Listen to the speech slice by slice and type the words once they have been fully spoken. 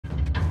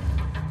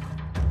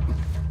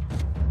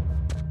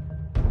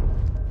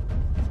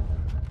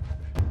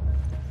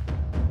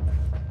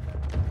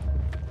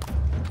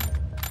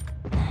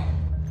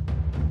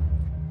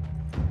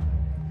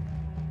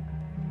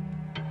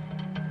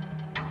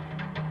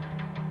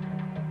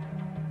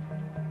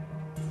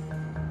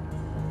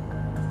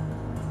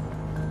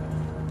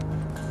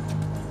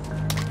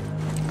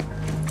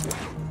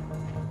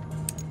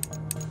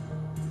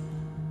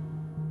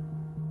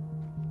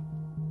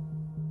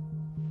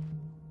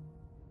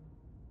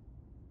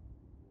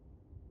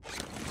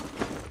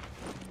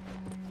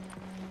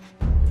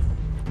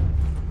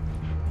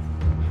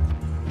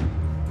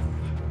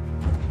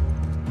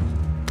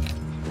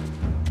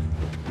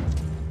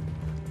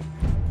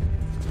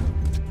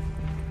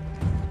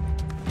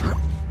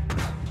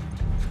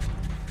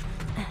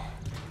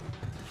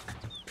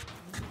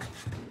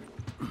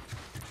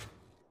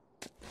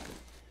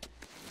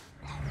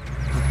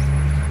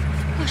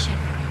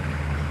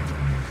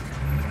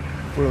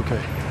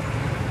okay.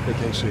 They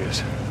can't see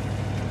us.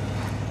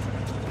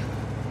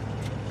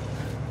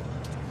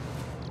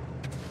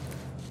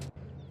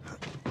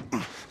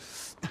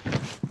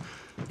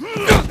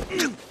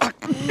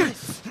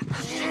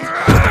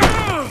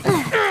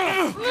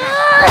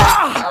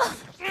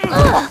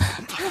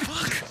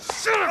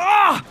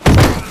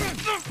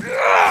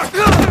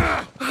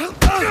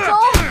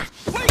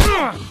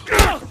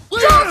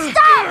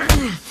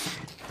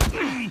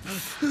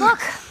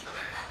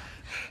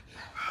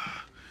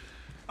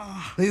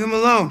 Leave him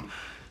alone.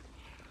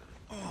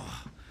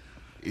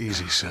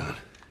 Easy, son.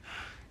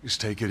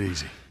 Just take it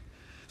easy.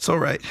 It's all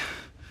right.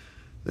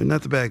 They're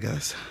not the bad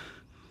guys.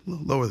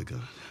 Lower the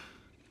gun.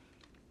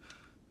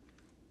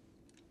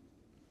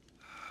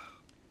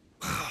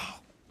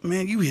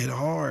 Man, you hit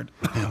hard.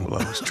 Yeah,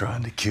 well, I was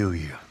trying to kill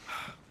you.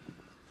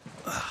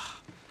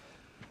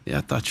 Yeah,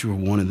 I thought you were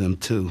one of them,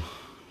 too.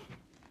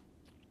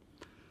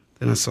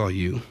 Then I saw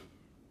you.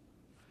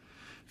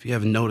 If you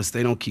haven't noticed,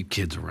 they don't keep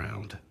kids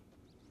around.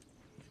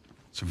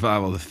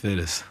 Survival of the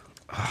fittest.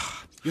 Ugh.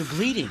 You're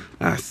bleeding.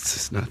 It's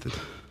just nothing.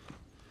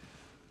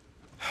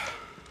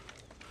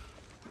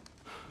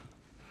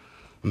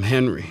 I'm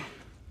Henry.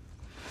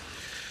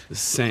 This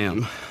is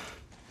Sam.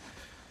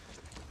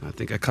 I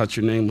think I caught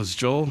your name was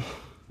Joel.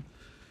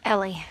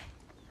 Ellie.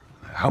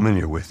 How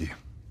many are with you?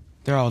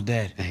 They're all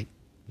dead. Hey,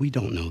 we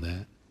don't know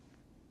that.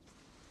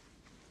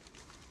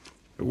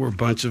 There were a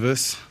bunch of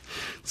us.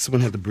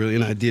 Someone had the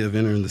brilliant idea of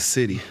entering the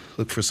city,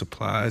 look for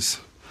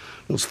supplies.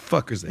 Those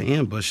fuckers, they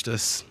ambushed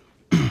us,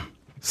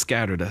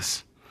 scattered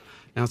us.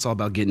 Now it's all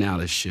about getting out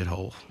of this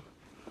shithole.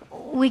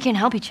 We can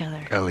help each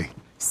other. Ellie.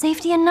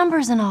 Safety in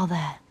numbers and all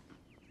that.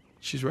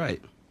 She's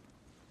right.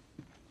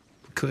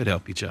 We could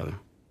help each other.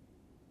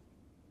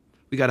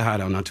 We got a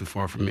hideout not too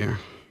far from here.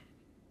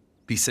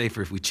 Be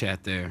safer if we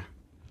chat there.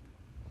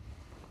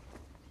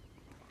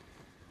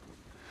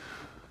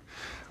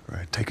 All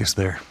right, take us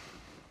there.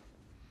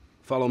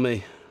 Follow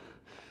me.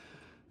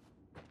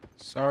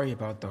 Sorry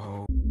about the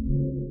whole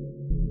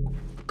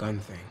gun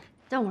thing.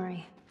 Don't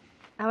worry.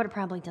 I would have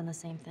probably done the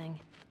same thing.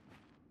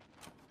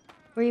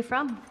 Where are you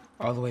from?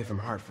 All the way from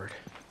Hartford.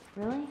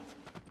 Really?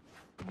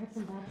 I heard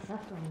some bad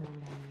stuff going on down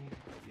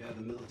there. Yeah,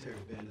 the military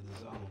abandoned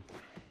the zone.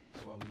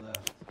 That's why we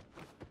left.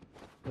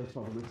 Place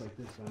probably looks like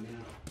this by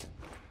now.